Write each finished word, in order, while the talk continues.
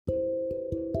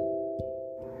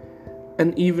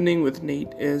An Evening with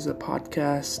Nate is a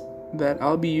podcast that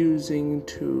I'll be using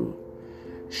to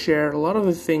share a lot of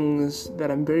the things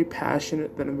that I'm very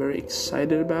passionate, that I'm very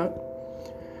excited about.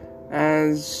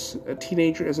 As a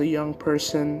teenager, as a young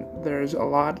person, there's a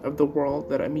lot of the world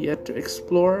that I'm yet to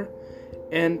explore,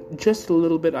 and just a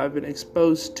little bit I've been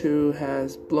exposed to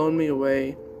has blown me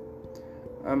away.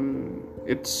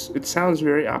 It sounds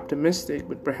very optimistic,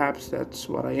 but perhaps that's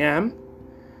what I am.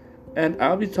 And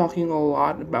I'll be talking a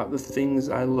lot about the things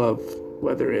I love,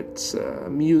 whether it's a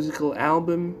musical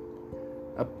album,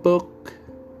 a book,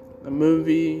 a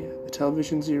movie, a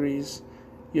television series,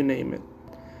 you name it.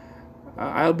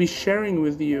 I'll be sharing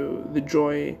with you the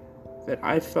joy that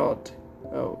I felt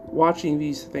watching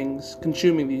these things,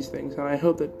 consuming these things, and I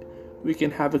hope that we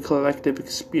can have a collective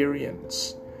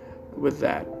experience with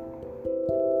that.